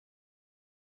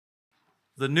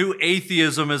The new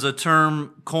atheism is a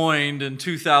term coined in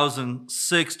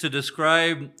 2006 to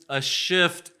describe a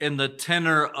shift in the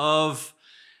tenor of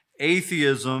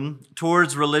atheism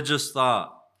towards religious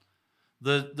thought.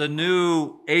 The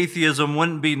new atheism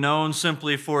wouldn't be known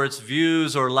simply for its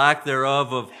views or lack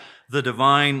thereof of the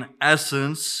divine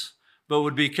essence, but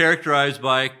would be characterized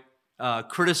by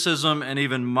criticism and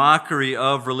even mockery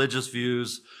of religious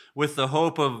views with the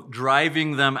hope of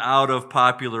driving them out of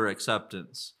popular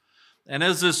acceptance. And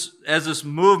as this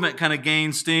movement kind of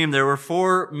gained steam, there were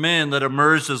four men that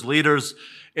emerged as leaders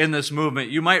in this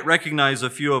movement. You might recognize a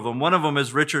few of them. One of them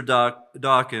is Richard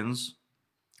Dawkins.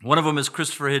 One of them is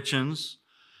Christopher Hitchens.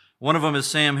 One of them is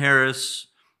Sam Harris.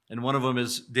 And one of them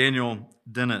is Daniel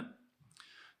Dennett.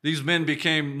 These men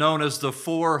became known as the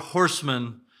four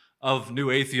horsemen of New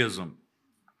Atheism.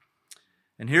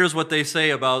 And here's what they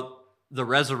say about the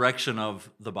resurrection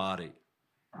of the body.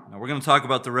 Now, we're going to talk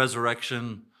about the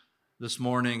resurrection this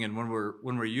morning, and when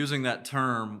we're using that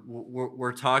term,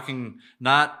 we're talking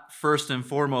not first and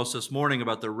foremost this morning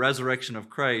about the resurrection of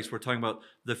Christ. We're talking about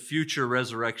the future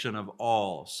resurrection of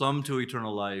all, some to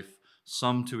eternal life,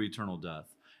 some to eternal death.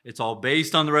 It's all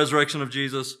based on the resurrection of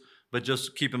Jesus, but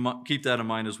just keep that in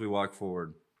mind as we walk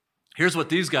forward. Here's what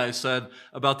these guys said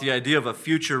about the idea of a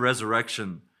future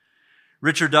resurrection.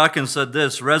 Richard Dawkins said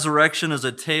this: resurrection is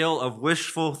a tale of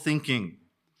wishful thinking,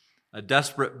 a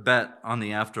desperate bet on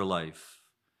the afterlife.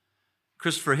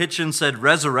 Christopher Hitchens said,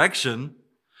 resurrection?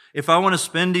 If I want to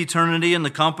spend eternity in the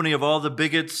company of all the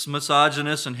bigots,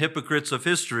 misogynists, and hypocrites of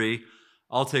history,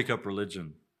 I'll take up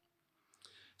religion.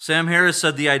 Sam Harris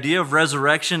said, the idea of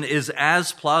resurrection is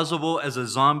as plausible as a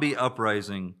zombie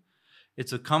uprising.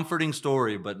 It's a comforting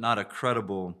story, but not a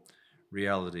credible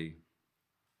reality.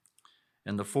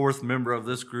 And the fourth member of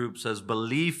this group says,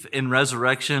 belief in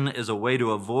resurrection is a way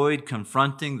to avoid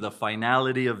confronting the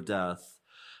finality of death,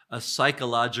 a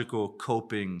psychological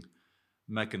coping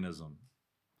mechanism.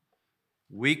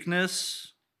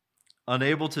 Weakness,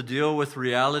 unable to deal with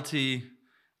reality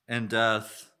and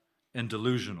death, and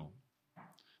delusional.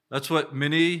 That's what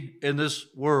many in this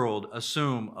world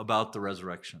assume about the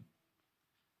resurrection.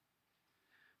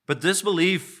 But this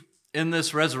belief in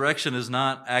this resurrection is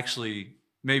not actually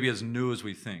maybe as new as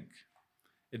we think.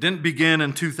 It didn't begin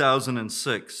in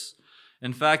 2006.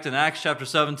 In fact, in Acts chapter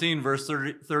 17, verse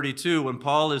 32, when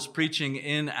Paul is preaching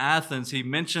in Athens, he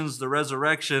mentions the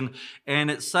resurrection,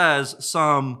 and it says,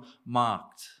 some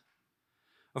mocked.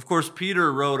 Of course,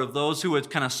 Peter wrote of those who would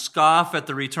kind of scoff at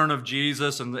the return of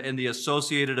Jesus and the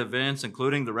associated events,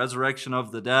 including the resurrection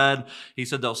of the dead. He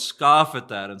said they'll scoff at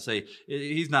that and say,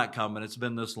 he's not coming, it's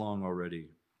been this long already.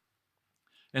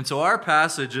 And so our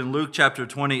passage in Luke chapter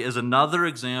 20 is another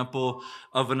example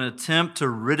of an attempt to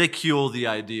ridicule the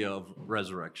idea of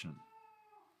resurrection.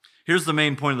 Here's the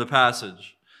main point of the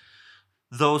passage.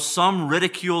 Though some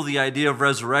ridicule the idea of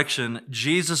resurrection,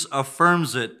 Jesus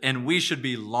affirms it, and we should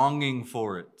be longing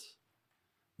for it.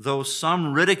 Though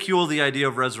some ridicule the idea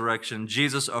of resurrection,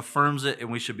 Jesus affirms it, and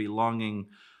we should be longing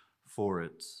for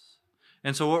it.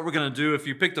 And so what we're going to do, if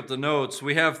you picked up the notes,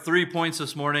 we have 3 points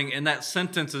this morning, and that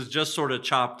sentence is just sort of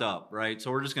chopped up, right? So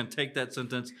we're just going to take that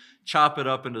sentence, chop it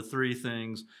up into 3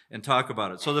 things, and talk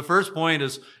about it. So the first point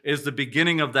is the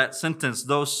beginning of that sentence,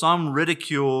 though some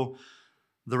ridicule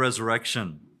the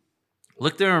resurrection.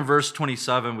 Look there in verse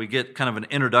 27, we get kind of an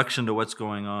introduction to what's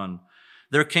going on.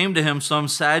 There came to him some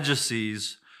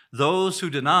Sadducees, those who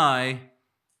deny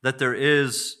that there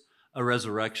is a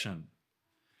resurrection.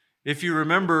 If you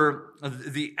remember,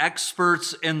 the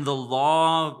experts in the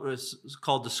law,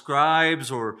 called the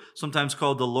scribes, or sometimes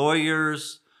called the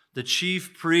lawyers, the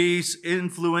chief priests,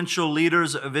 influential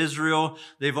leaders of Israel,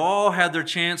 they've all had their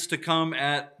chance to come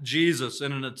at Jesus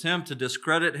in an attempt to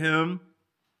discredit him.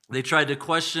 They tried to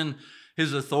question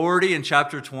his authority in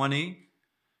chapter 20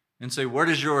 and say, where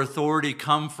does your authority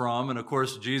come from? And of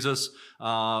course, Jesus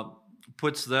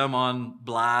puts them on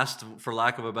blast, for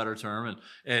lack of a better term,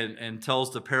 and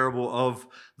tells the parable of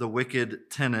the wicked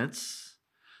tenants.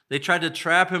 They tried to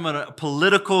trap him in a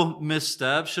political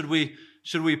misstep. Should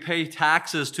we pay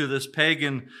taxes to this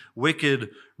pagan, wicked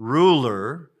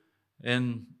ruler?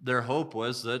 And their hope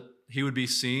was that he would be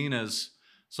seen as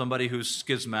somebody who's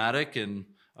schismatic and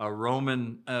a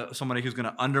Roman, somebody who's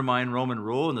going to undermine Roman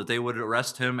rule, and that they would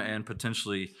arrest him and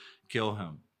potentially kill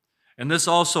him. And this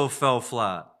also fell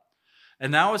flat.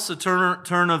 And now it's the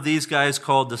turn of these guys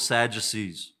called the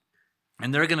Sadducees.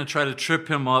 And they're going to try to trip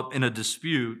him up in a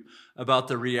dispute about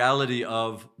the reality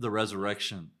of the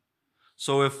resurrection.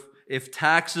 So if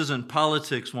taxes and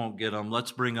politics won't get them,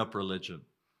 let's bring up religion,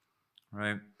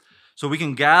 right? So we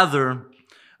can gather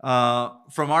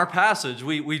from our passage,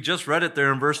 we just read it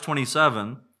there in verse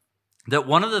 27, that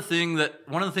one of the things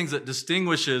that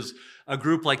distinguishes a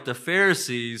group like the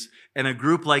Pharisees and a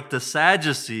group like the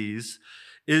Sadducees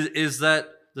is that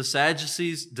the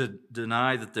Sadducees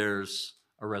deny that there's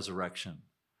a resurrection,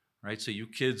 right? So you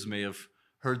kids may have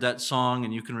heard that song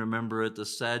and you can remember it. The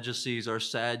Sadducees are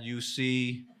sad, you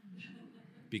see,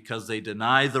 because they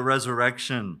deny the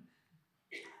resurrection,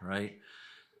 right?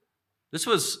 This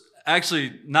was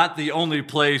actually not the only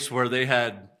place where they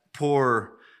had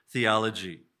poor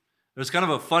theology. There's kind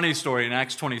of a funny story in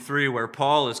Acts 23 where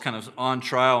Paul is kind of on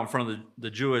trial in front of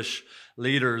the Jewish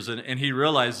leaders, and he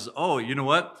realizes, oh, you know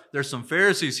what? There's some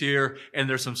Pharisees here, and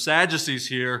there's some Sadducees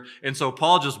here, and so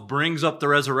Paul just brings up the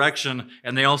resurrection,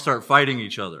 and they all start fighting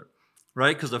each other,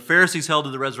 right? Because the Pharisees held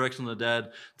to the resurrection of the dead,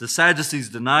 the Sadducees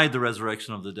denied the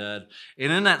resurrection of the dead,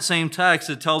 and in that same text,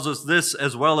 it tells us this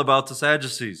as well about the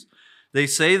Sadducees. They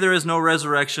say there is no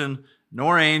resurrection,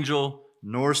 nor angel,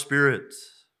 nor spirit.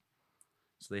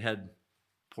 So they had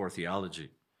poor theology.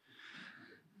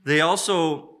 They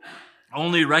also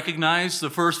only recognized the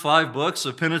first 5 books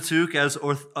of Pentateuch as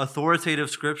authoritative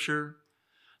scripture.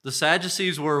 The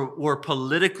Sadducees were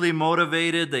politically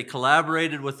motivated. They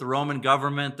collaborated with the Roman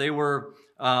government. They were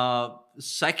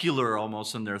secular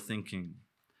almost in their thinking.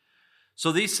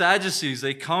 So these Sadducees,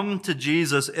 they come to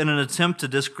Jesus in an attempt to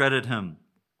discredit him.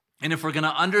 And if we're going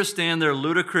to understand their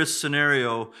ludicrous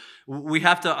scenario, we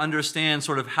have to understand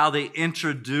sort of how they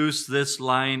introduce this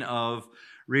line of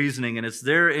reasoning. And it's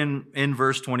there in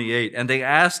verse 28. And they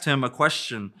asked him a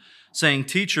question, saying,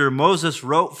 "Teacher, Moses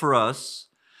wrote for us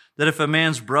that if a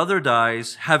man's brother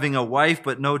dies, having a wife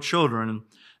but no children,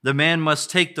 the man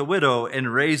must take the widow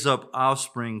and raise up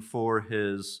offspring for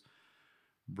his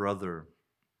brother."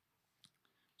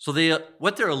 So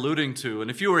what they're alluding to, and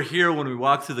if you were here when we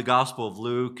walked through the Gospel of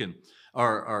Luke,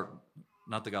 or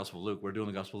not the Gospel of Luke, we're doing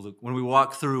the Gospel of Luke, when we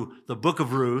walk through the book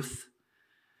of Ruth,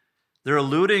 they're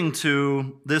alluding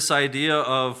to this idea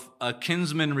of a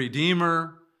kinsman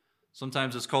redeemer.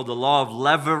 Sometimes it's called the law of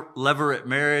levirate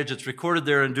marriage. It's recorded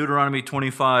there in Deuteronomy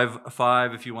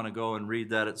 25:5, if you want to go and read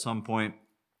that at some point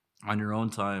on your own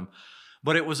time.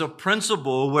 But it was a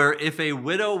principle where if a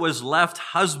widow was left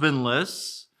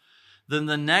husbandless, then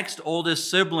the next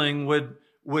oldest sibling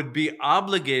would be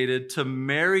obligated to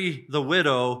marry the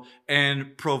widow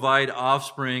and provide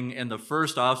offspring, and the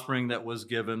first offspring that was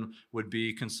given would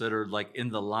be considered like in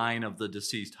the line of the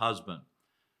deceased husband,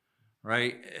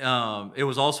 right? It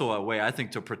was also a way, I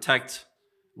think, to protect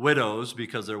widows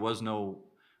because there was no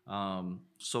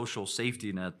social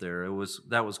safety net there.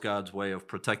 That was God's way of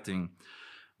protecting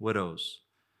widows.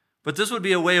 But this would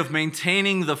be a way of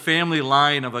maintaining the family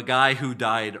line of a guy who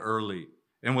died early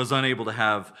and was unable to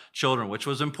have children, which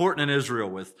was important in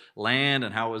Israel with land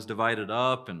and how it was divided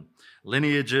up and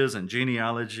lineages and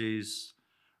genealogies,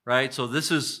 right? So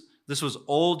this was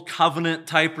old covenant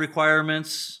type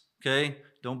requirements, okay?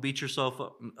 Don't beat yourself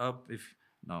up if,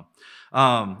 no.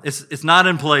 It's not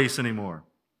in place anymore.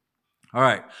 All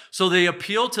right, so they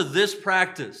appeal to this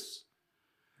practice,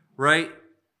 right,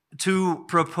 to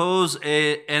propose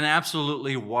an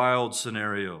absolutely wild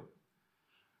scenario,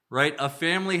 right? A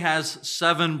family has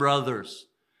 7 brothers.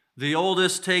 The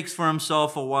oldest takes for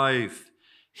himself a wife.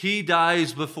 He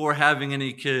dies before having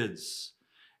any kids.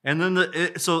 And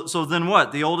then so then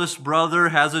what? The oldest brother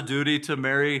has a duty to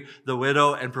marry the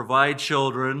widow and provide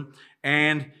children,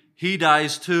 and he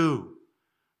dies too,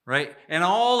 right? And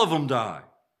all of them die.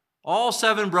 All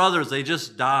 7 brothers, they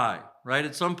just die, right?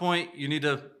 At some point, you need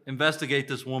to investigate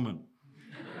this woman.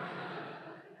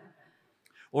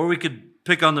 Or we could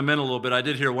pick on the men a little bit. I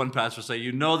did hear one pastor say,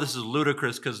 this is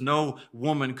ludicrous because no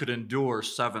woman could endure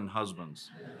 7 husbands.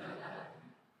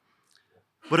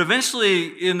 But eventually,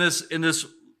 in this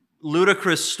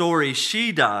ludicrous story,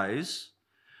 she dies,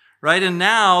 right? And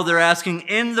now they're asking,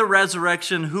 in the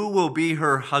resurrection, who will be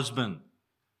her husband?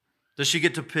 Does she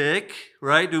get to pick,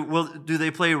 right? Do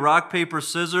they play rock, paper,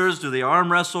 scissors? Do they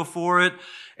arm wrestle for it?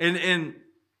 And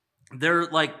they're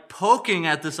like poking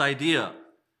at this idea,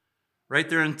 right?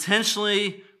 They're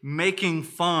intentionally making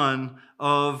fun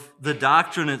of the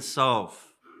doctrine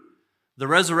itself. The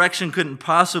resurrection couldn't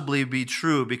possibly be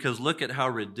true because look at how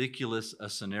ridiculous a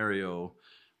scenario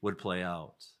would play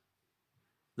out.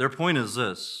 Their point is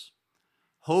this: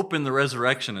 hope in the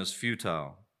resurrection is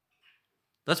futile.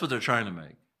 That's what they're trying to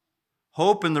make.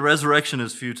 Hope in the resurrection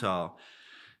is futile.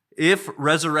 If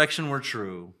resurrection were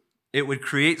true, it would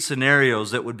create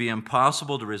scenarios that would be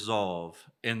impossible to resolve,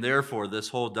 and therefore this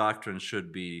whole doctrine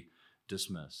should be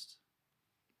dismissed.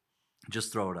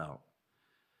 Just throw it out.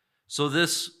 So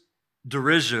this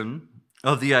derision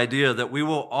of the idea that we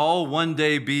will all one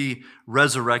day be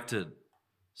resurrected,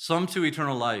 some to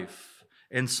eternal life,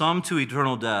 and some to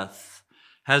eternal death,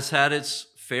 has had its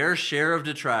fair share of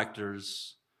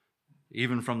detractors,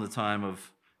 even from the time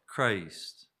of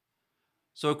Christ.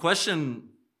 So a question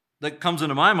that comes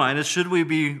into my mind is, should we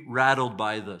be rattled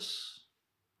by this?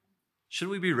 Should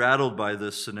we be rattled by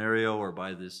this scenario or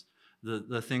by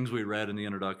the things we read in the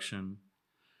introduction?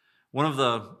 One of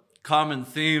the common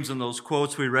themes in those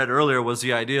quotes we read earlier was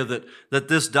the idea that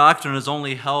this doctrine is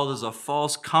only held as a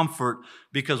false comfort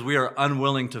because we are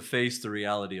unwilling to face the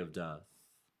reality of death.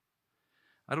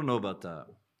 I don't know about that.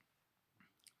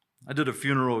 I did a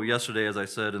funeral yesterday, as I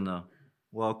said in the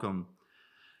welcome.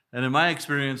 And in my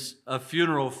experience, a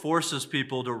funeral forces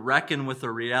people to reckon with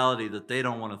a reality that they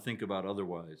don't want to think about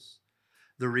otherwise.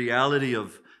 The reality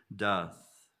of death.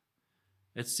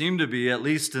 It seemed to be, at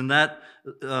least in that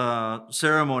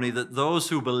ceremony, that those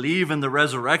who believe in the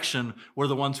resurrection were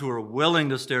the ones who were willing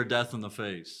to stare death in the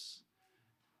face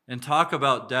and talk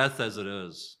about death as it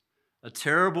is, a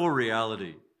terrible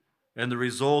reality and the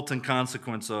result and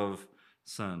consequence of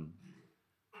sin.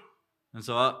 And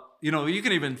so, you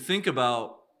can even think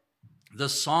about the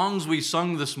songs we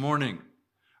sung this morning.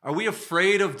 Are we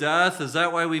afraid of death? Is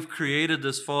that why we've created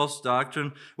this false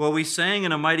doctrine? Well, we sang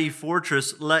in a mighty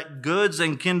fortress, let goods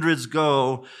and kindreds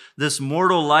go, this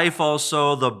mortal life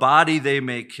also, the body they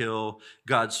may kill.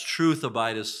 God's truth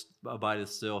abideth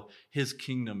still. His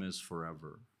kingdom is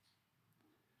forever.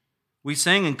 We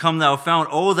sang in Come Thou Fount,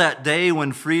 oh, that day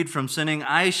when freed from sinning,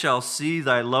 I shall see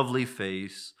thy lovely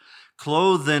face,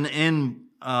 clothed then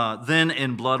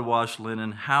in blood-washed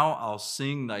linen, how I'll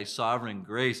sing thy sovereign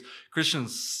grace.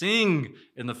 Christians, sing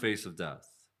in the face of death.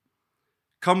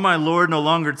 Come, my Lord, no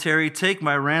longer tarry, take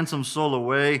my ransomed soul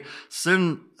away.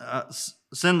 Send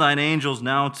thine angels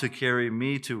now to carry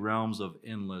me to realms of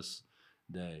endless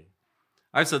day.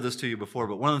 I've said this to you before,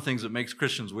 but one of the things that makes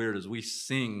Christians weird is we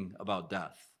sing about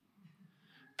death.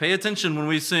 Pay attention when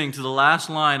we sing to the last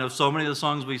line of so many of the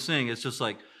songs we sing. It's just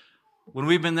like, when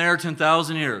we've been there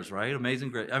 10,000 years, right?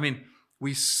 Amazing grace. I mean,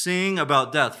 we sing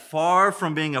about death. Far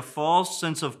from being a false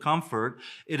sense of comfort,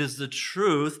 it is the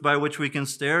truth by which we can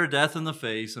stare death in the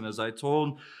face. And as I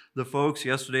told the folks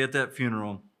yesterday at that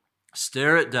funeral,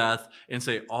 stare at death and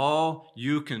say, all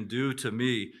you can do to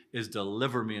me is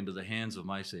deliver me into the hands of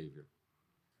my Savior.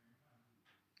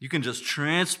 You can just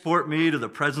transport me to the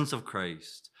presence of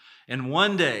Christ. And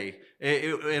one day,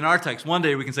 in our text, one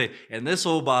day we can say, and this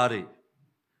old body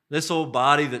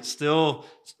that still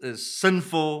is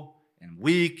sinful and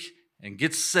weak and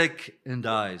gets sick and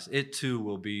dies, it too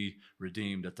will be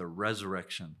redeemed at the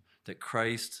resurrection that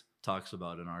Christ talks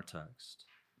about in our text.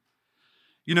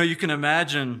 You can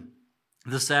imagine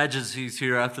the Sadducees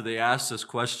here, after they ask this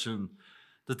question,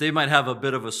 that they might have a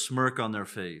bit of a smirk on their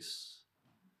face.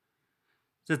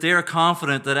 That they are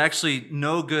confident that actually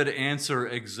no good answer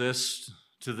exists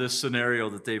to this scenario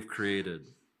that they've created.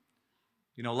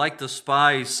 Like the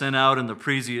spies sent out in the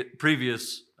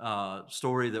previous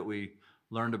story that we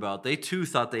learned about, they too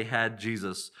thought they had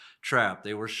Jesus trapped.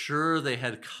 They were sure they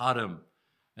had caught him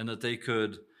and that they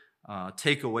could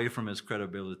take away from his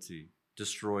credibility,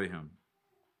 destroy him.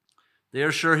 They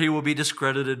are sure he will be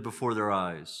discredited before their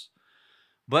eyes.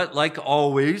 But like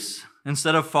always,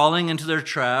 instead of falling into their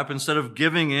trap, instead of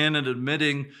giving in and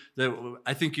admitting that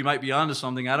I think you might be onto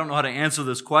something, I don't know how to answer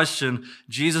this question,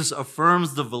 Jesus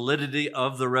affirms the validity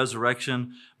of the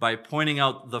resurrection by pointing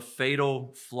out the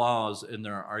fatal flaws in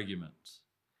their argument.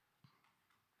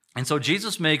 And so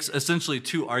Jesus makes essentially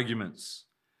two arguments.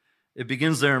 It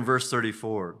begins there in verse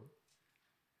 34.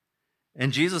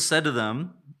 And Jesus said to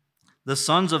them, the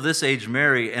sons of this age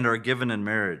marry and are given in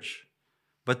marriage.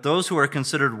 But those who are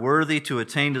considered worthy to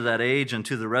attain to that age and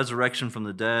to the resurrection from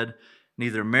the dead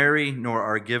neither marry nor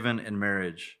are given in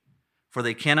marriage, for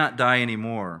they cannot die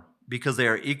anymore, because they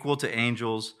are equal to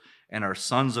angels and are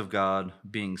sons of God,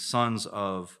 being sons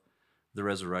of the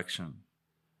resurrection.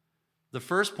 The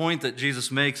first point that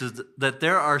Jesus makes is that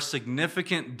there are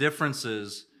significant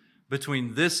differences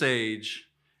between this age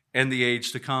and the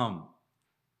age to come.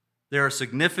 There are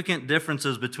significant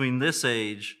differences between this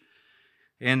age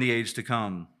and the age to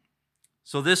come.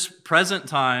 So this present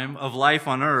time of life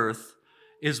on earth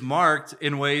is marked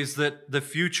in ways that the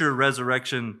future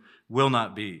resurrection will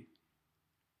not be.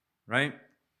 Right?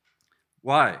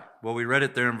 Why? Well, we read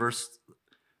it there in verse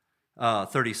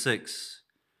 36.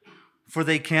 For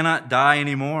they cannot die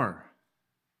anymore.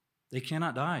 They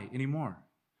cannot die anymore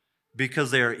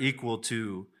because they are equal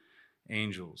to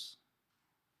angels.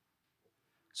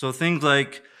 So things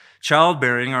like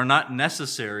childbearing are not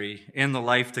necessary in the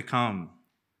life to come.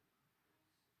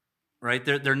 Right?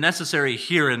 They're necessary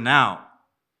here and now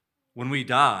when we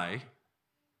die,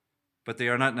 but they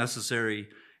are not necessary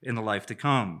in the life to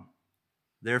come.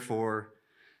 Therefore,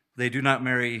 they do not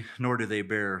marry, nor do they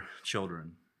bear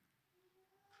children.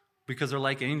 Because they're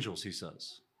like angels, he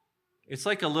says. It's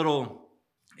like a little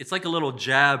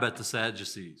jab at the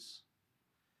Sadducees,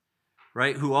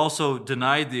 right? Who also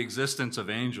denied the existence of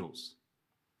angels.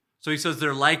 So he says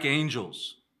they're like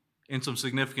angels in some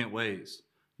significant ways.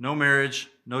 No marriage,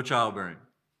 no childbearing,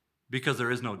 because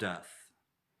there is no death.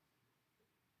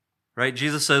 Right?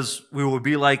 Jesus says we will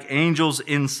be like angels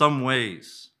in some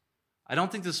ways. I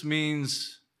don't think this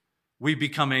means we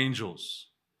become angels.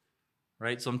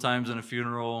 Right? Sometimes in a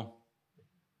funeral,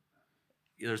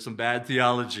 there's some bad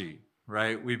theology,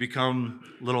 right? We become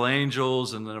little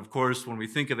angels, and then of course when we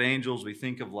think of angels, we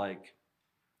think of like,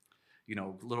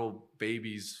 little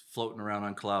babies floating around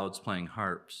on clouds playing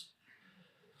harps.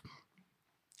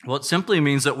 Well, it simply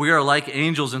means that we are like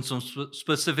angels in some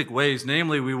specific ways.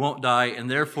 Namely, we won't die, and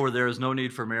therefore there is no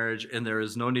need for marriage, and there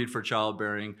is no need for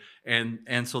childbearing,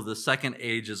 and so the second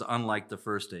age is unlike the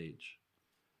first age.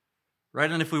 Right?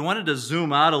 And if we wanted to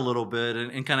zoom out a little bit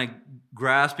and kind of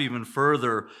grasp even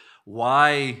further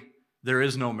why there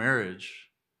is no marriage,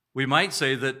 we might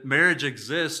say that marriage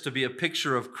exists to be a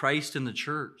picture of Christ in the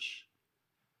church.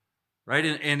 Right?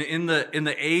 And in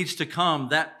the age to come,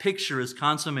 that picture is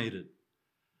consummated.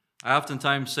 I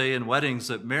oftentimes say in weddings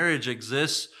that marriage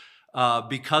exists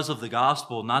because of the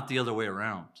gospel, not the other way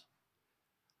around.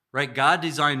 Right? God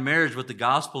designed marriage with the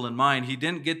gospel in mind. He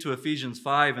didn't get to Ephesians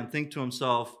 5 and think to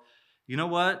himself, you know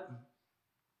what?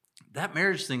 That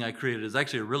marriage thing I created is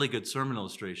actually a really good sermon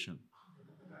illustration.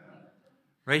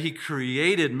 Right? He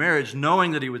created marriage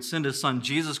knowing that he would send his son,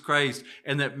 Jesus Christ,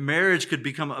 and that marriage could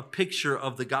become a picture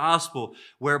of the gospel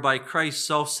whereby Christ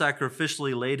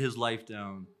self-sacrificially laid his life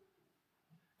down.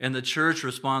 And the church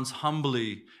responds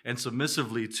humbly and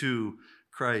submissively to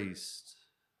Christ.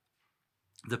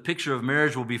 The picture of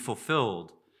marriage will be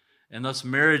fulfilled, and thus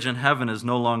marriage in heaven is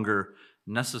no longer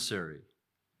necessary.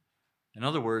 In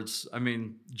other words,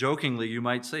 jokingly, you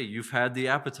might say, you've had the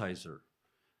appetizer.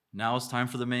 Now it's time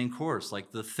for the main course,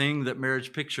 like the thing that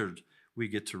marriage pictured, we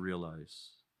get to realize.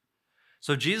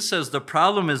 So Jesus says the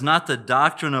problem is not the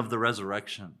doctrine of the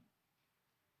resurrection.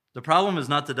 The problem is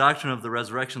not the doctrine of the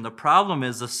resurrection. The problem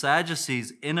is the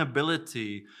Sadducees'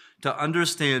 inability to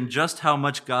understand just how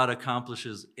much God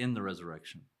accomplishes in the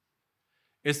resurrection.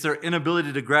 It's their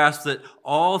inability to grasp that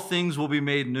all things will be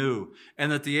made new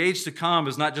and that the age to come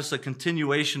is not just a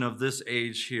continuation of this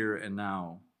age here and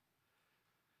now.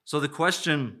 So the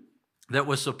question that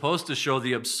was supposed to show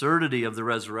the absurdity of the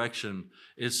resurrection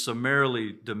is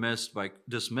summarily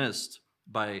dismissed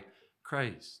by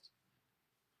Christ,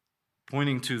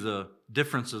 pointing to the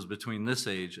differences between this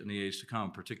age and the age to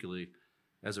come, particularly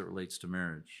as it relates to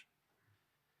marriage.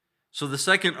 So the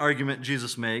second argument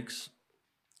Jesus makes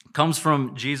comes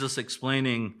from Jesus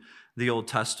explaining the Old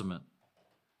Testament.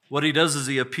 What he does is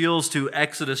he appeals to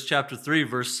Exodus chapter 3,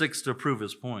 verse 6 to prove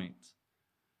his point.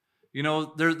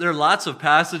 There are lots of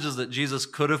passages that Jesus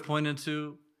could have pointed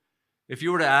to. If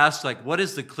you were to ask, what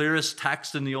is the clearest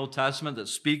text in the Old Testament that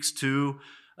speaks to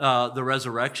the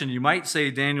resurrection, you might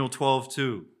say Daniel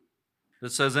 12:2.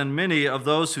 That says, and many of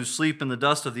those who sleep in the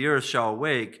dust of the earth shall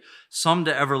awake, some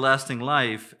to everlasting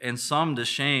life, and some to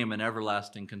shame and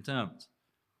everlasting contempt.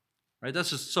 Right?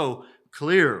 That's just so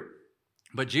clear.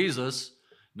 But Jesus,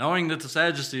 knowing that the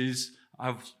Sadducees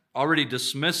have already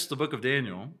dismissed the book of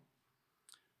Daniel,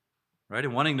 right,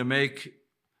 and wanting to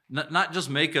not just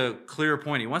make a clear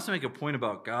point, he wants to make a point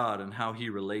about God and how he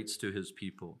relates to his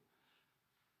people.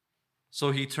 So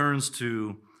he turns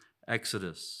to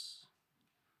Exodus.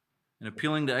 In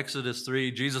appealing to Exodus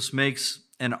 3, Jesus makes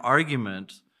an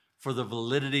argument for the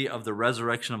validity of the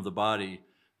resurrection of the body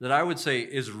that I would say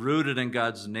is rooted in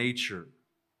God's nature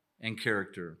and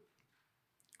character.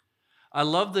 I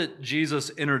love that Jesus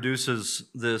introduces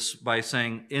this by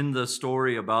saying, in the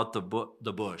story about the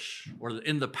bush, or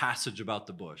in the passage about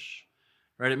the bush.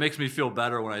 Right? It makes me feel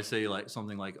better when I say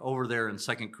something like over there in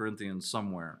 2 Corinthians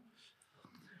somewhere.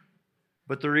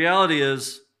 But the reality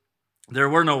is, there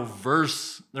were no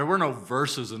verses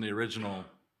in the original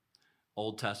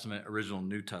Old Testament, original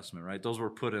New Testament, right? Those were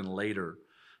put in later.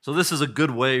 So this is a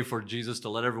good way for Jesus to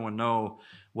let everyone know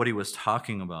what he was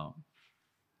talking about.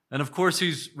 And of course,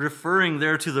 he's referring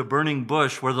there to the burning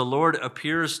bush where the Lord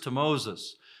appears to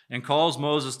Moses and calls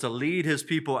Moses to lead his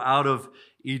people out of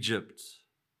Egypt.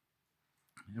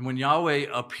 And when Yahweh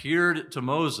appeared to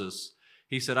Moses,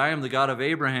 he said, I am the God of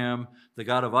Abraham, the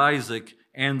God of Isaac,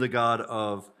 and the God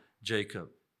of Jacob.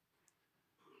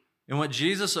 And what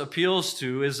Jesus appeals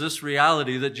to is this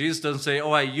reality that Jesus doesn't say,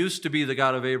 I used to be the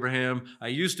God of Abraham, I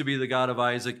used to be the God of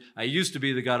Isaac, I used to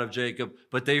be the God of Jacob,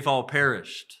 but they've all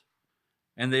perished,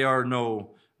 and they are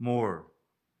no more.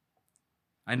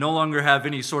 I no longer have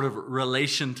any sort of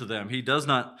relation to them. He does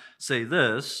not say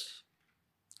this.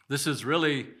 This is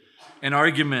really an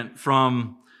argument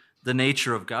from the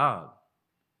nature of God.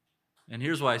 And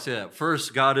here's why I say that.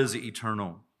 First, God is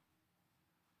eternal.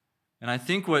 And I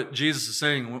think what Jesus is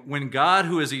saying, when God,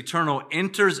 who is eternal,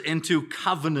 enters into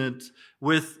covenant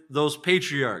with those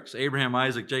patriarchs, Abraham,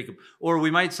 Isaac, Jacob, or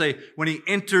we might say when he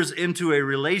enters into a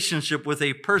relationship with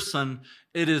a person,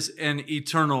 it is an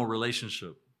eternal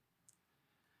relationship.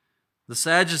 The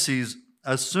Sadducees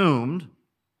assumed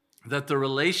that the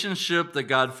relationship that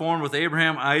God formed with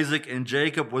Abraham, Isaac, and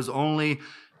Jacob was only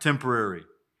temporary.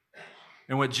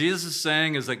 And what Jesus is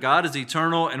saying is that God is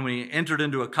eternal, and when he entered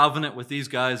into a covenant with these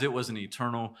guys, it was an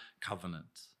eternal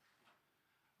covenant.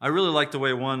 I really like the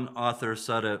way one author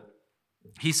said it.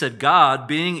 He said, God,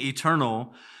 being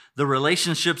eternal, the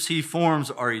relationships he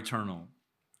forms are eternal.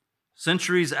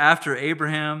 Centuries after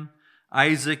Abraham,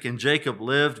 Isaac, and Jacob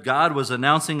lived, God was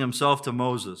announcing himself to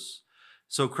Moses.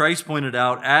 So Christ pointed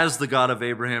out as the God of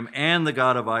Abraham and the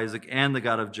God of Isaac and the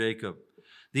God of Jacob.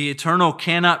 The eternal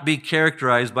cannot be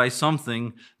characterized by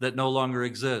something that no longer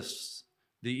exists.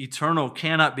 The eternal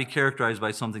cannot be characterized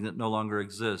by something that no longer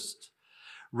exists.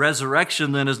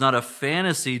 Resurrection, then, is not a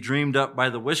fantasy dreamed up by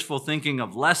the wishful thinking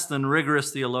of less than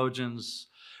rigorous theologians.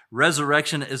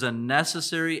 Resurrection is a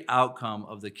necessary outcome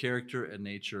of the character and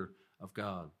nature of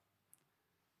God.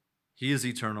 He is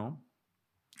eternal,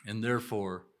 and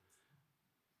therefore,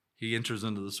 he enters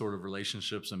into the sort of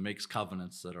relationships and makes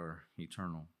covenants that are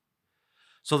eternal.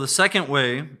 So the second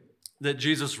way that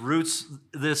Jesus roots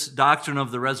this doctrine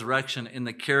of the resurrection in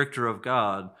the character of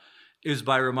God is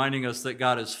by reminding us that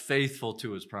God is faithful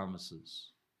to his promises.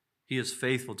 He is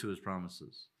faithful to his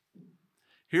promises.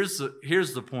 Here's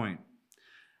the point.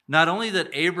 Not only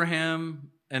that Abraham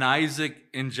and Isaac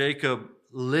and Jacob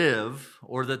live,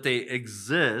 or that they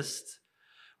exist,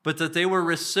 but that they were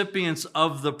recipients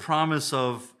of the promise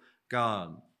of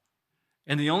God.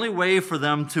 And the only way for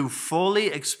them to fully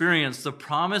experience the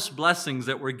promised blessings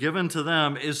that were given to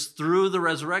them is through the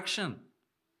resurrection.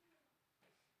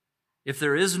 If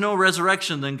there is no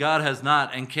resurrection, then God has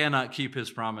not and cannot keep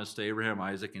his promise to Abraham,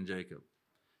 Isaac, and Jacob,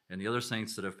 and the other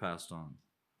saints that have passed on.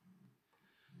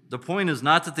 The point is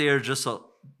not that they are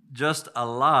just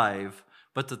alive,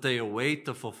 but that they await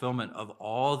the fulfillment of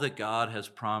all that God has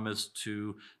promised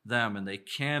to them, and they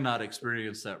cannot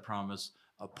experience that promise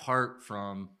apart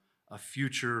from a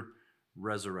future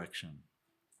resurrection.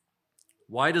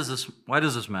 Why does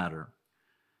this matter?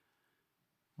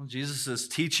 Well, Jesus is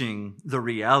teaching the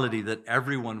reality that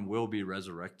everyone will be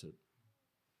resurrected,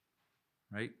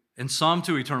 right? And some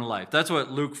to eternal life. That's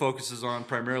what Luke focuses on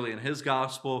primarily in his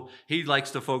gospel. He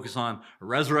likes to focus on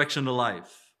resurrection to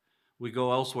life. We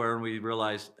go elsewhere and we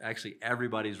realize actually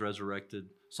everybody's resurrected,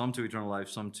 some to eternal life,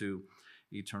 some to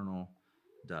eternal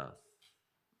death.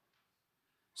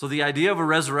 So the idea of a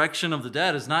resurrection of the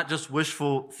dead is not just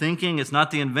wishful thinking. It's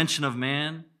not the invention of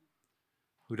man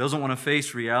who doesn't want to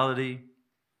face reality.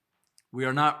 We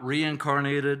are not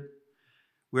reincarnated.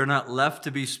 We are not left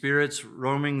to be spirits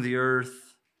roaming the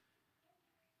earth.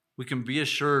 We can be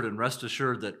assured and rest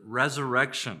assured that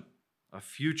resurrection, a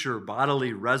future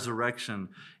bodily resurrection,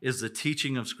 is the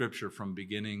teaching of Scripture from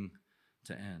beginning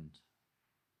to end.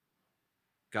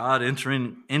 God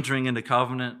entering into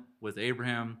covenant with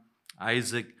Abraham,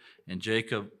 Isaac, and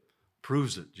Jacob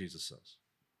proves it, Jesus says.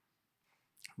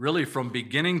 Really, from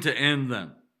beginning to end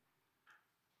then.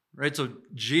 Right? So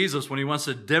Jesus, when he wants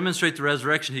to demonstrate the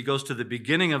resurrection, he goes to the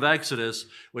beginning of Exodus,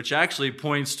 which actually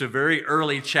points to very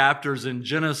early chapters in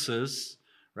Genesis.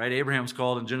 Right? Abraham's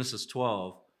called in Genesis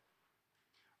 12.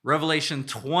 Revelation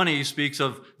 20 speaks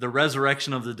of the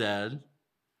resurrection of the dead.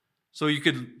 So you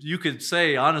could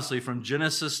say, honestly, from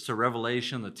Genesis to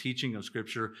Revelation, the teaching of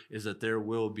Scripture is that there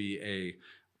will be a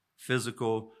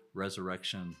physical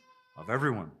resurrection of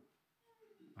everyone.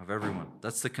 Of everyone.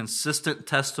 That's the consistent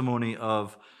testimony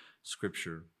of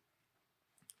Scripture.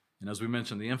 And as we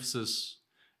mentioned, the emphasis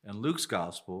in Luke's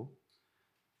gospel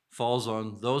falls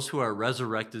on those who are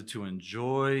resurrected to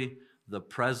enjoy the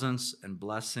presence and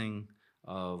blessing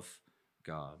of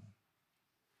God.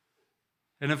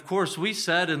 And of course, we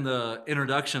said in the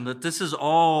introduction that this is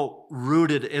all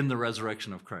rooted in the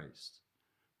resurrection of Christ.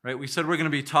 Right? We said we're going to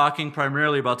be talking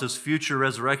primarily about this future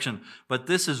resurrection, but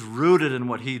this is rooted in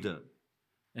what he did.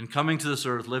 In coming to this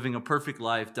earth, living a perfect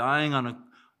life, dying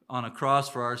on a cross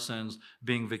for our sins,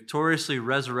 being victoriously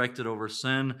resurrected over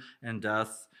sin and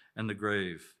death and the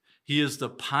grave. He is the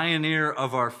pioneer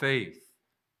of our faith.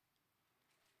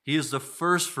 He is the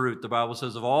first fruit, the Bible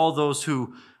says, of all those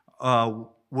who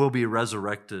will be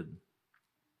resurrected.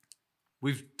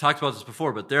 We've talked about this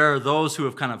before, but there are those who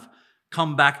have kind of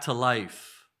come back to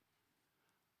life.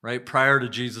 right? Prior to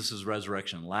Jesus'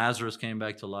 resurrection, Lazarus came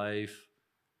back to life.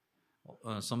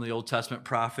 Some of the Old Testament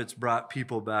prophets brought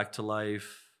people back to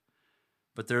life.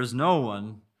 But there's no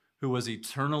one who was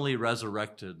eternally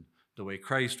resurrected the way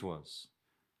Christ was.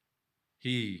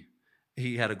 He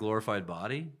had a glorified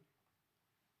body.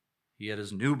 He had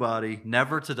his new body,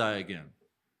 never to die again,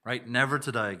 right? Never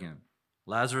to die again.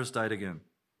 Lazarus died again.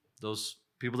 Those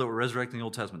people that were resurrected in the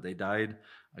Old Testament, they died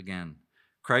again.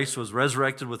 Christ was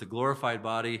resurrected with a glorified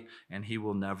body, and he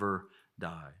will never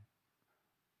die.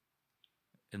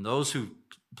 And those who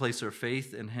place their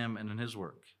faith in him and in his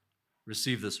work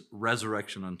receive this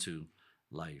resurrection unto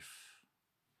life.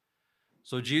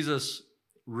 So Jesus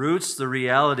roots the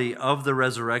reality of the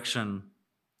resurrection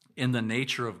in the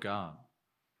nature of God.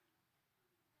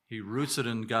 He roots it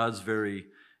in God's very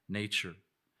nature.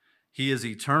 He is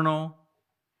eternal,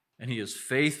 and he is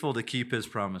faithful to keep his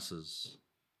promises.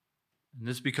 And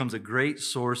this becomes a great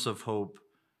source of hope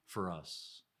for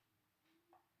us.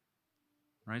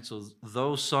 Right? So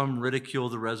though some ridicule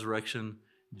the resurrection,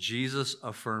 Jesus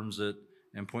affirms it.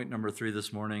 And point number 3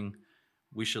 this morning,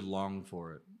 we should long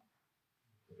for it.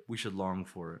 We should long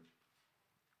for it.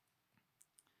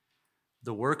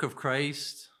 The work of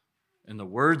Christ and the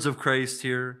words of Christ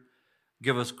here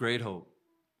give us great hope.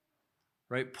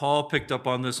 Right? Paul picked up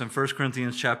on this in 1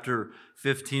 Corinthians chapter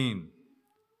 15.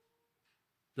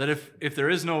 That if there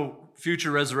is no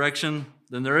future resurrection,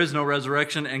 then there is no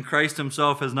resurrection, and Christ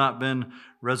himself has not been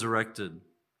resurrected.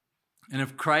 And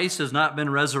if Christ has not been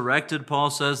resurrected, Paul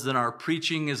says, then our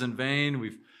preaching is in vain.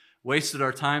 We've wasted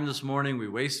our time this morning. We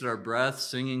wasted our breath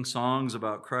singing songs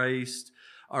about Christ.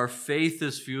 Our faith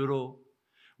is futile.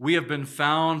 We have been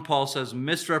found, Paul says,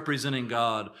 misrepresenting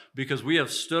God because we have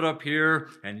stood up here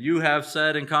and you have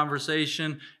said in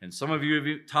conversation, and some of you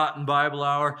have taught in Bible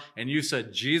hour, and you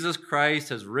said Jesus Christ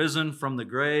has risen from the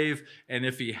grave, and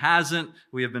if he hasn't,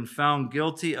 we have been found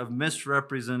guilty of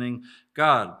misrepresenting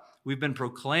God. We've been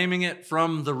proclaiming it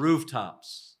from the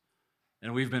rooftops,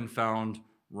 and we've been found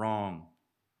wrong,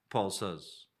 Paul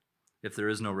says, if there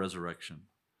is no resurrection.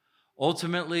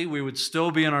 Ultimately, we would still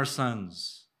be in our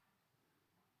sins.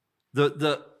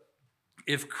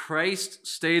 If Christ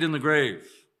stayed in the grave,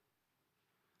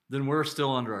 then we're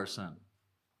still under our sin.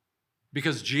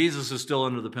 Because Jesus is still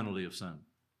under the penalty of sin.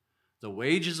 The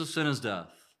wages of sin is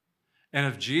death. And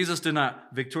if Jesus did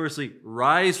not victoriously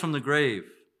rise from the grave,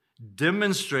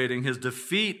 demonstrating his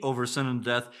defeat over sin and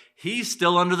death, he's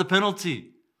still under the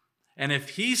penalty. And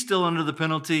if he's still under the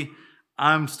penalty,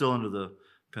 I'm still under the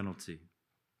penalty.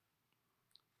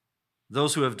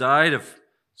 Those who have died have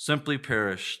simply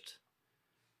perished,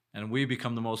 and we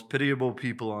become the most pitiable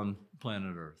people on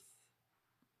planet Earth.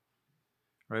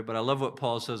 Right? But I love what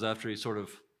Paul says after he sort of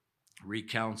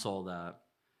recounts all that.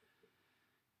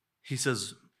 He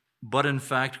says, but in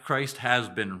fact, Christ has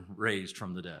been raised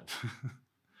from the dead.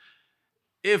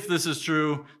 If this is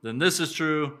true, then this is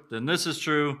true, then this is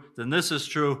true, then this is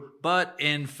true. But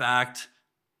in fact,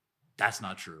 that's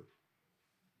not true.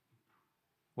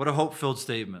 What a hope-filled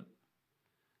statement.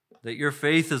 That your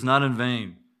faith is not in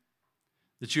vain.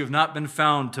 That you have not been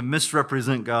found to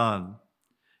misrepresent God.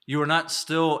 You are not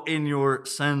still in your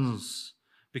sins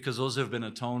because those have been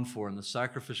atoned for in the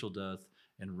sacrificial death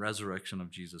and resurrection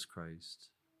of Jesus Christ.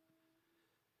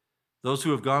 Those who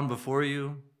have gone before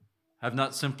you have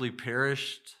not simply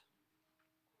perished.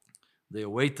 They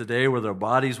await the day where their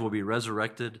bodies will be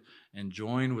resurrected and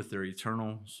joined with their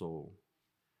eternal soul.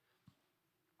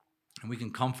 And we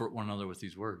can comfort one another with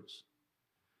these words.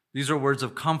 These are words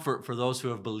of comfort for those who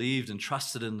have believed and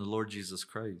trusted in the Lord Jesus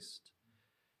Christ.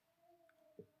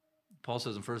 Paul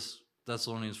says in 1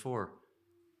 Thessalonians 4,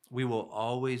 we will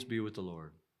always be with the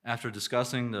Lord. After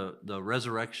discussing the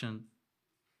resurrection,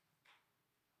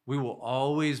 we will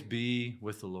always be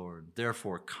with the Lord.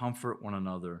 Therefore, comfort one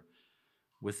another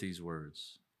with these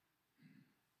words.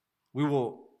 We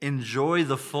will enjoy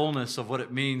the fullness of what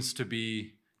it means to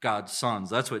be God's sons.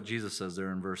 That's what Jesus says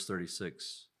there in verse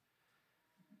 36.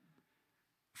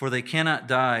 For they cannot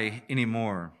die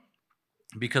anymore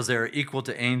because they are equal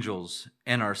to angels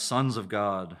and are sons of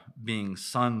God, being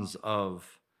sons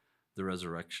of the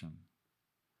resurrection.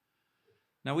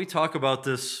 Now, we talk about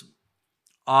this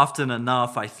often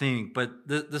enough, I think, but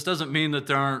this doesn't mean that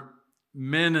there aren't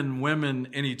men and women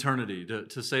in eternity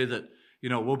to say that,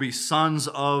 we'll be sons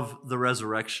of the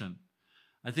resurrection.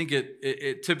 I think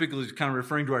it typically is kind of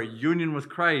referring to our union with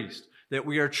Christ, that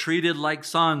we are treated like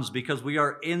sons because we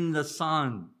are in the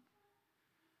Son.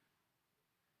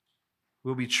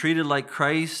 We'll be treated like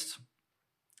Christ,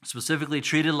 specifically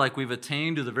treated like we've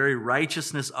attained to the very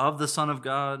righteousness of the Son of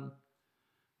God,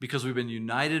 because we've been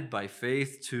united by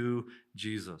faith to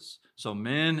Jesus. So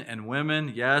men and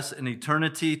women, yes, in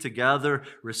eternity together,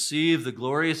 receive the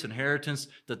glorious inheritance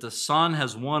that the Son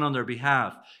has won on their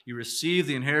behalf. You receive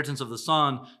the inheritance of the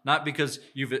Son, not because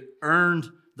you've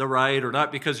earned the right or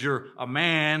not because you're a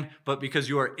man, but because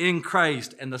you are in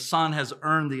Christ and the Son has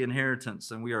earned the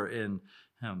inheritance and we are in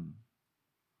Him.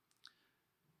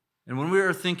 And when we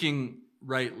are thinking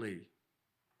rightly,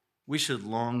 we should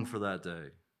long for that day.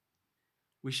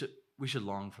 We should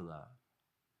long for that.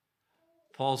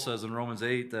 Paul says in Romans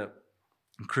 8 that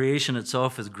creation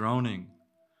itself is groaning,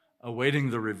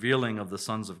 awaiting the revealing of the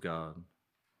sons of God.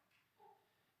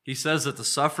 He says that the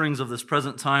sufferings of this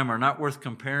present time are not worth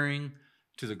comparing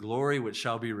to the glory which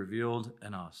shall be revealed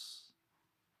in us.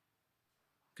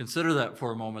 Consider that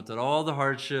for a moment, that all the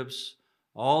hardships,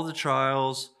 all the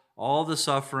trials, all the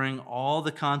suffering, all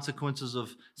the consequences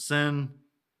of sin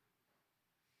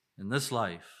in this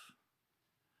life,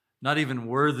 not even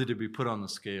worthy to be put on the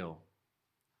scale.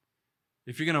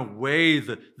 If you're going to weigh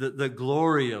the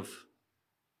glory of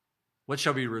what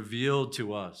shall be revealed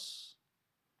to us,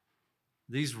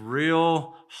 these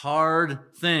real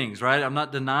hard things, right? I'm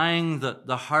not denying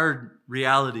the hard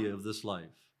reality of this life.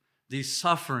 These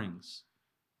sufferings,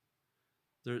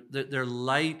 they're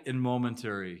light and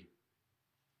momentary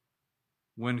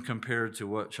when compared to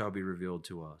what shall be revealed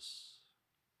to us.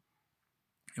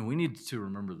 And we need to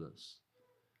remember this.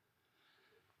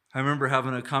 I remember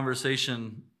having a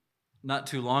conversation not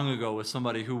too long ago with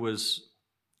somebody who was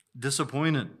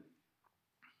disappointed.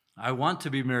 I want to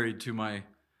be married to my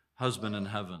husband in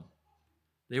heaven.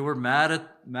 They were mad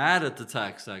at the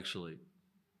text, actually.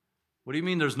 What do you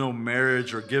mean there's no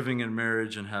marriage or giving in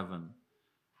marriage in heaven?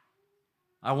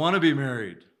 I want to be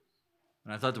married.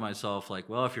 And I thought to myself, like,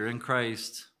 well, if you're in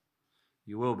Christ,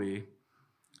 you will be.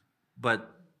 But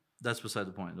that's beside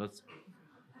the point.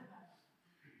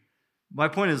 My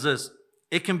point is this.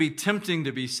 It can be tempting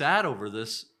to be sad over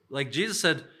this. Like Jesus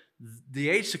said, the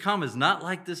age to come is not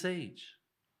like this age.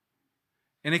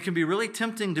 And it can be really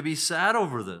tempting to be sad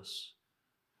over this.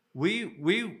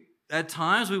 We at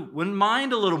times, we wouldn't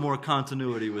mind a little more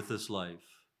continuity with this life.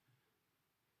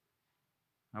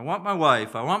 I want my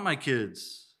wife. I want my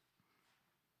kids.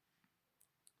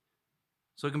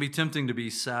 So it can be tempting to be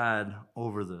sad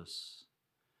over this.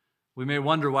 We may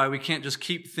wonder why we can't just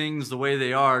keep things the way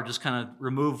they are, just kind of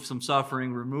remove some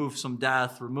suffering, remove some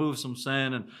death, remove some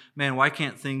sin, and man, why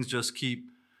can't things just keep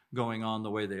going on the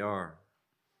way they are?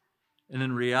 And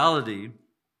in reality,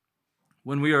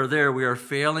 when we are there, we are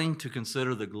failing to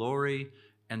consider the glory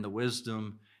and the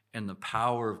wisdom and the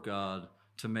power of God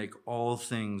to make all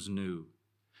things new.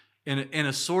 In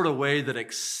a sort of way that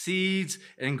exceeds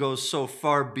and goes so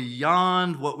far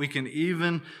beyond what we can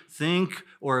even think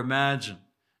or imagine.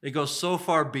 It goes so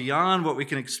far beyond what we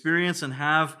can experience and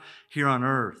have here on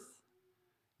earth.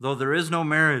 Though there is no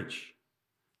marriage,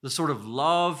 the sort of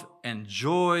love and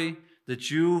joy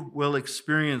that you will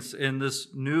experience in this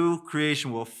new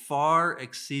creation will far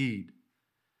exceed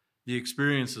the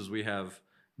experiences we have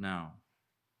now.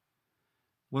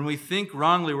 When we think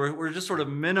wrongly, we're just sort of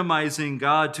minimizing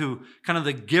God to kind of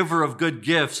the giver of good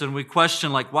gifts, and we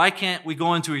question, like, why can't we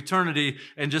go into eternity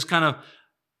and just kind of,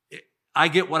 I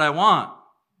get what I want?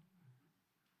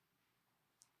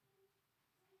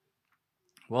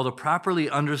 Well, to properly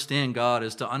understand God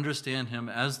is to understand Him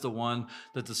as the one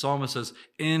that the psalmist says,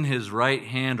 in His right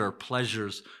hand are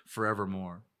pleasures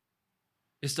forevermore.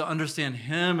 It's to understand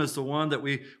Him as the one that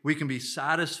we can be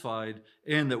satisfied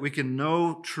in, that we can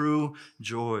know true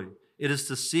joy. It is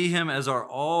to see Him as our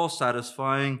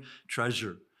all-satisfying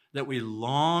treasure that we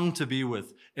long to be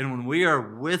with. And when we are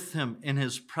with Him in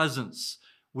His presence,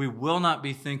 we will not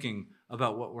be thinking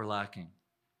about what we're lacking.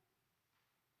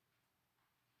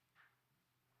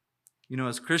 You know,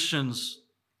 as Christians,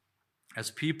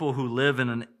 as people who live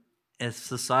in a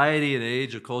society, an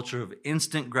age, a culture of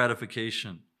instant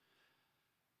gratification,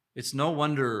 it's no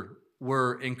wonder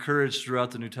we're encouraged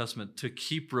throughout the New Testament to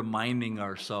keep reminding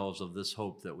ourselves of this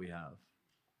hope that we have.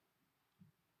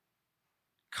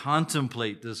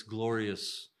 Contemplate this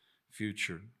glorious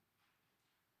future.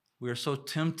 We are so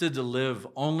tempted to live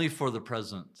only for the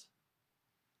present.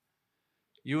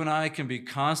 You and I can be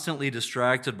constantly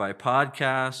distracted by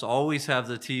podcasts, always have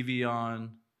the TV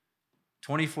on,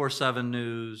 24/7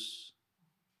 news.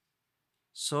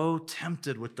 So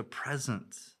tempted with the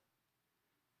present.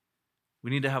 We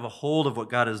need to have a hold of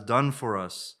what God has done for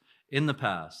us in the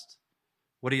past,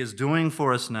 what He is doing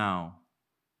for us now,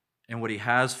 and what He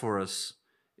has for us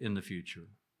in the future.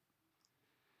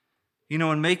 You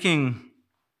know, in making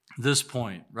this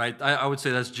point, right, I would say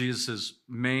that's Jesus'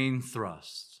 main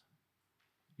thrust.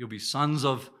 You'll be sons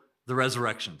of the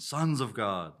resurrection, sons of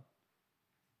God.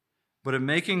 But in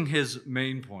making his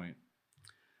main point,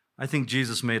 I think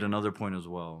Jesus made another point as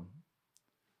well.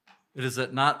 It is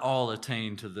that not all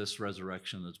attain to this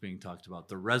resurrection that's being talked about,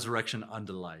 the resurrection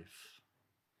unto life,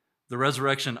 the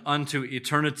resurrection unto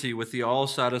eternity with the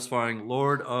all-satisfying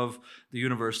Lord of the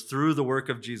universe through the work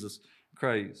of Jesus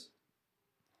Christ.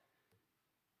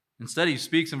 Instead, he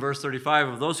speaks in verse 35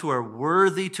 of those who are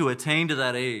worthy to attain to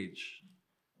that age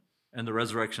and the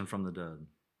resurrection from the dead.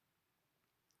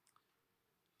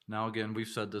 Now, again, we've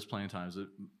said this plenty of times.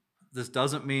 This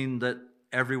doesn't mean that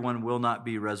everyone will not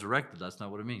be resurrected. That's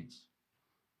not what it means,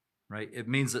 right? It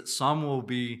means that some will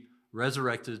be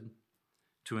resurrected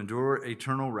to endure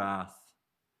eternal wrath,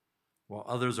 while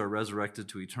others are resurrected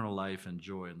to eternal life and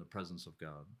joy in the presence of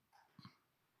God.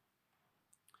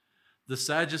 The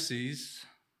Sadducees,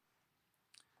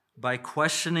 by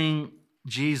questioning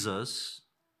Jesus,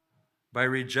 by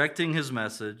rejecting his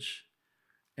message,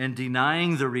 and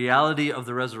denying the reality of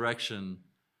the resurrection,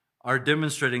 are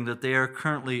demonstrating that they are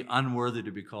currently unworthy to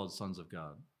be called sons of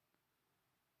God.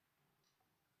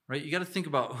 Right? You got to think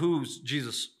about who's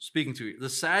Jesus speaking to. The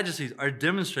Sadducees are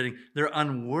demonstrating they're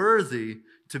unworthy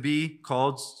to be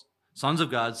called sons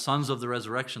of God, sons of the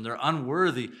resurrection. They're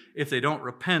unworthy if they don't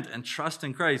repent and trust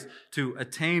in Christ to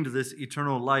attain to this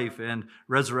eternal life and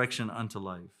resurrection unto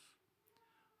life.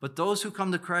 But those who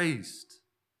come to Christ,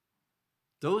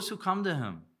 those who come to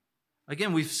him,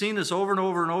 again, we've seen this over and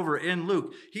over and over in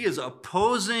Luke. He is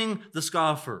opposing the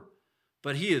scoffer,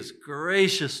 but he is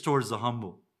gracious towards the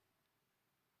humble.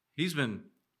 He's been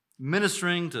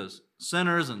ministering to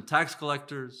sinners and tax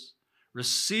collectors,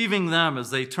 receiving them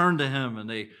as they turn to him and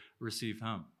they receive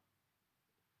him.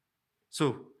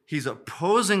 So he's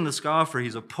opposing the scoffer,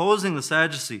 he's opposing the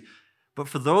Sadducee, but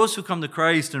for those who come to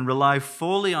Christ and rely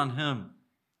fully on him,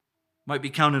 might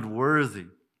be counted worthy,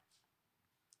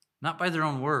 not by their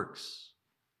own works,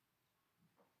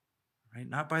 right?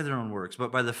 Not by their own works,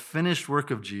 but by the finished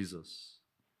work of Jesus.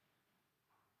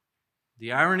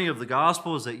 The irony of the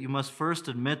gospel is that you must first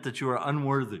admit that you are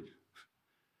unworthy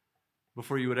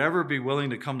before you would ever be willing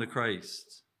to come to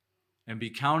Christ and be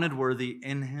counted worthy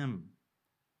in him,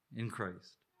 in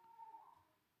Christ.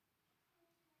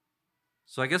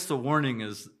 So I guess the warning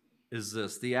is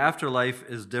this: the afterlife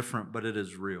is different, but it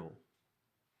is real.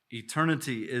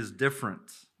 Eternity is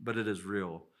different, but it is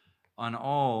real. On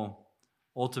all,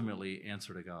 ultimately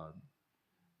answer to God,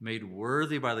 made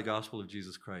worthy by the gospel of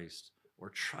Jesus Christ, or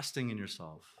trusting in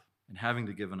yourself and having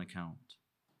to give an account.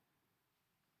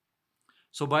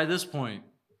 So by this point,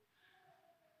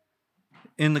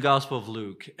 in the Gospel of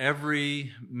Luke,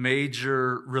 every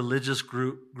major religious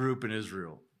group in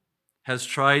Israel has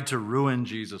tried to ruin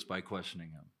Jesus by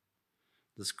questioning him.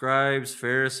 The scribes,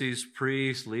 Pharisees,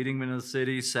 priests, leading men of the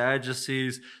city,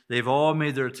 Sadducees, they've all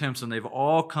made their attempts and they've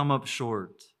all come up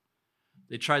short.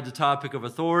 They tried the topic of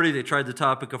authority. They tried the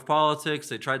topic of politics.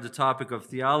 They tried the topic of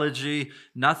theology.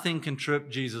 Nothing can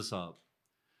trip Jesus up.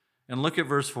 And look at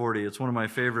verse 40. It's one of my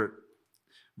favorite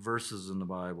verses in the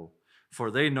Bible.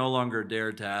 For they no longer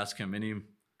dared to ask him any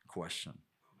question.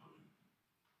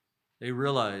 They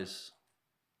realize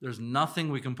there's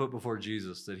nothing we can put before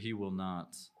Jesus that he will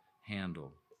not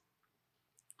handle.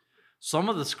 Some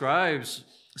of the scribes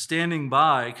standing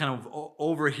by, kind of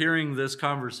overhearing this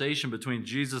conversation between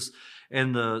Jesus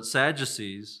and the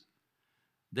Sadducees,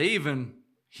 they even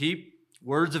heap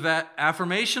words of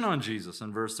affirmation on Jesus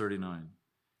in verse 39.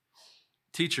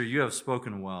 Teacher, you have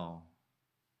spoken well.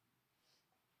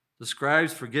 The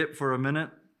scribes forget for a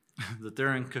minute that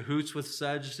they're in cahoots with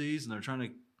Sadducees and they're trying to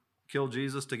kill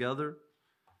Jesus together.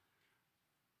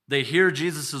 They hear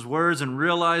Jesus' words and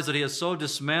realize that he has so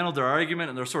dismantled their argument,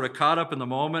 and they're sort of caught up in the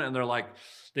moment, and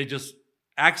they just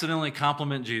accidentally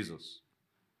compliment Jesus.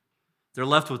 They're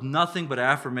left with nothing but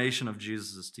affirmation of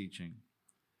Jesus' teaching.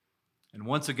 And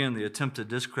once again, the attempt to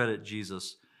discredit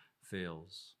Jesus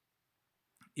fails.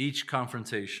 Each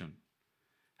confrontation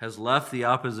has left the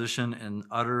opposition in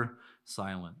utter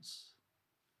silence.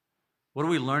 What are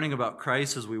we learning about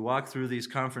Christ as we walk through these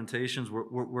confrontations?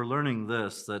 We're learning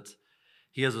this, that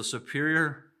he has a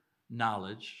superior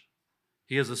knowledge.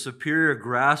 He has a superior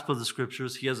grasp of the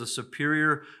scriptures. He has a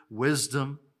superior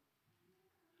wisdom.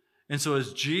 And so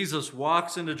as Jesus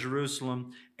walks into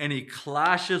Jerusalem and he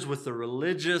clashes with the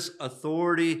religious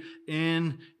authority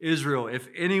in Israel, if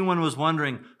anyone was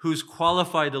wondering who's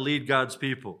qualified to lead God's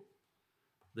people,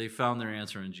 they found their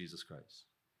answer in Jesus Christ.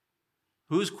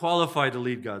 Who's qualified to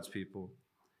lead God's people?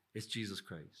 It's Jesus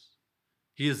Christ.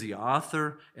 He is the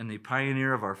author and the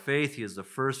pioneer of our faith. He is the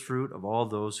first fruit of all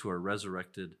those who are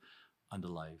resurrected unto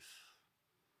life.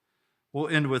 We'll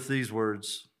end with these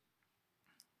words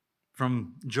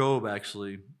from Job,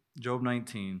 actually, Job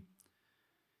 19.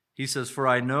 He says, "For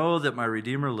I know that my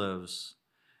Redeemer lives,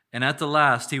 and at the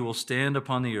last he will stand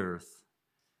upon the earth.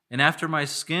 And after my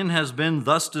skin has been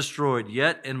thus destroyed,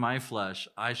 yet in my flesh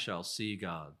I shall see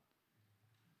God."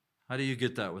 How do you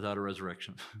get that without a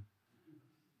resurrection?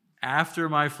 After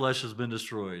my flesh has been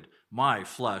destroyed, my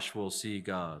flesh will see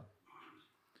God,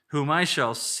 whom I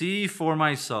shall see for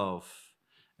myself,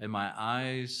 and my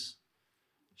eyes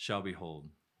shall behold.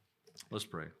 Let's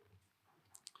pray.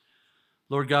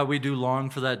 Lord God, we do long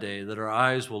for that day that our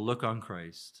eyes will look on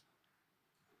Christ.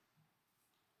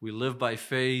 We live by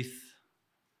faith,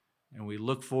 and we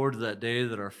look forward to that day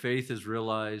that our faith is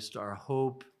realized, our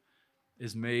hope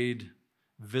is made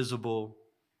visible,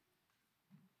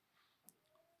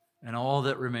 and all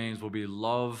that remains will be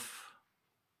love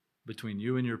between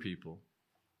you and your people.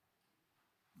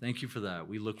 Thank you for that.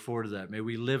 We look forward to that. May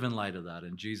we live in light of that.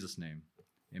 In Jesus' name,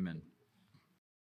 amen.